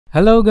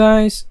Hello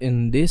guys,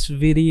 in this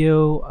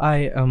video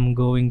I am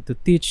going to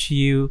teach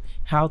you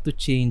how to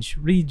change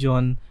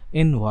region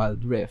in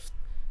Wild Rift.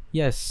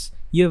 Yes,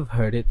 you've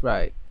heard it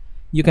right.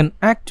 You can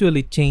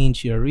actually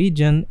change your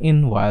region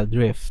in Wild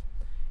Rift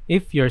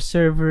if your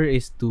server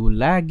is too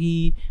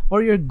laggy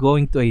or you're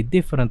going to a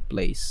different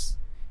place.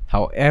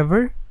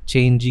 However,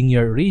 changing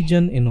your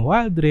region in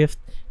Wild Rift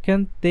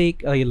can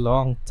take a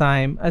long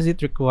time as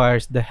it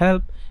requires the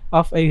help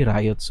of a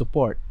Riot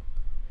support.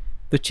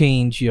 To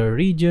change your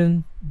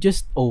region,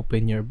 just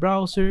open your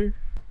browser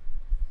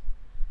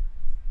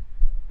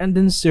and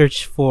then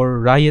search for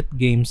Riot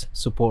Games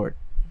support.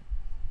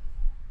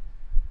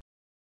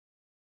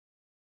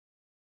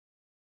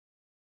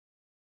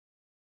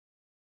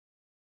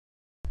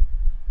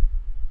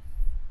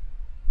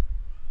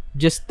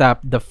 Just tap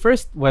the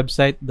first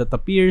website that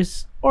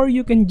appears, or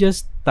you can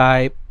just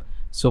type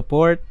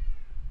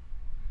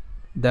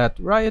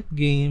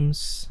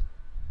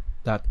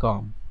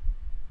support.riotgames.com.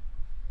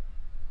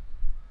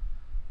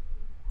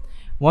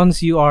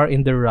 Once you are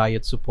in the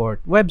Riot support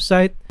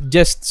website,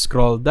 just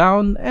scroll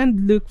down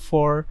and look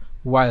for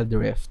Wild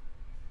Rift.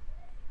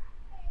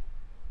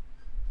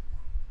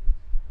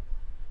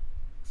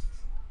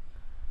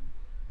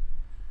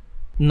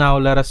 Now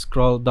let us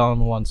scroll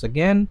down once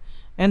again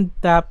and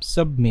tap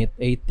Submit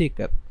a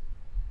Ticket.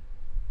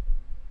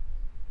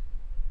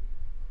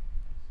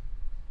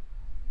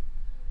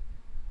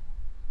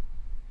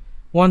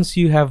 Once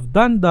you have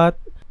done that,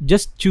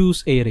 just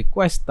choose a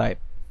request type.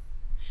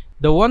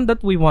 The one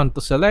that we want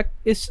to select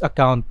is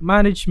Account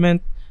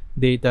Management,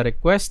 Data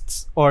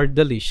Requests, or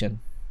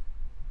Deletion.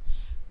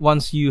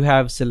 Once you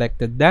have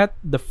selected that,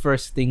 the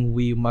first thing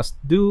we must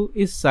do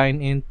is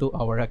sign in to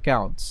our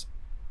accounts.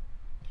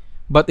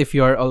 But if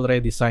you are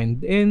already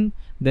signed in,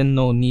 then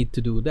no need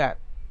to do that.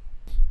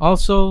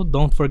 Also,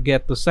 don't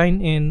forget to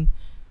sign in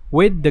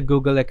with the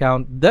Google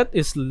account that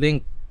is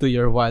linked to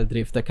your Wild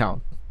Rift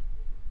account.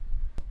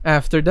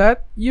 After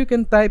that, you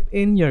can type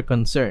in your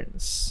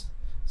concerns.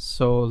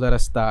 So let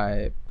us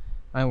type,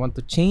 I want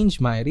to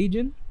change my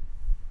region.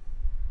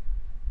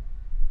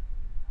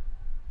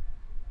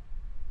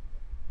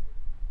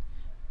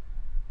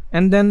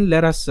 And then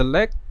let us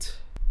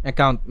select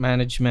account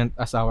management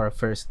as our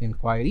first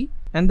inquiry.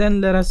 And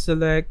then let us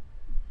select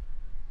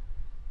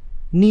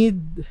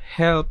need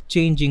help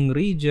changing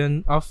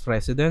region of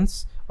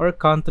residence or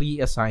country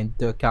assigned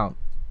to account.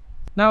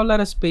 Now let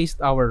us paste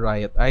our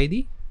Riot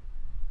ID.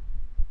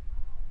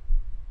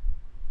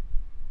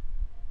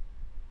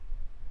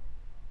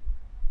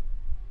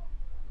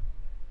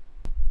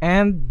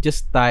 And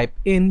just type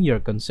in your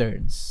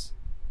concerns.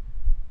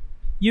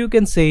 You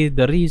can say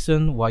the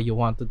reason why you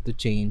wanted to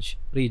change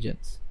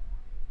regions.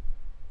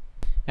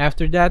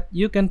 After that,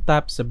 you can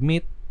tap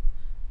submit,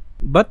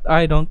 but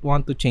I don't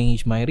want to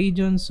change my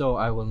region, so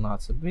I will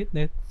not submit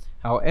it.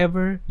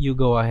 However, you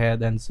go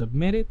ahead and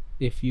submit it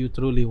if you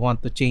truly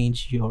want to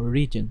change your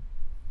region.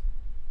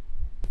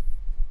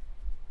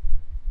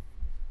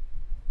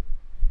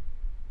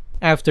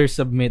 After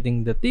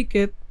submitting the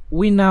ticket,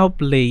 we now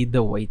play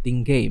the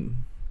waiting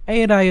game.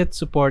 A Riot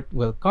support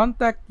will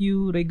contact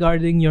you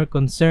regarding your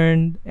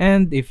concern,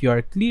 and if you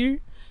are clear,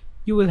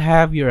 you will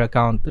have your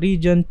account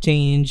region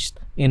changed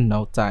in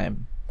no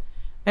time.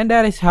 And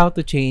that is how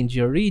to change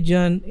your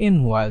region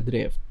in Wild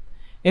Rift.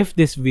 If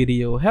this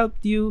video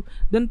helped you,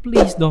 then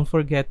please don't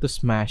forget to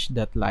smash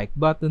that like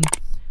button,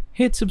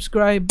 hit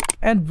subscribe,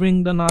 and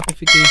ring the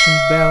notification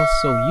bell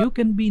so you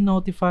can be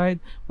notified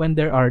when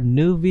there are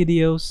new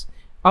videos,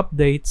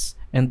 updates,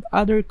 and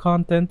other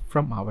content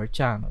from our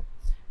channel.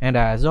 And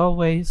as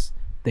always,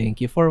 thank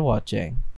you for watching.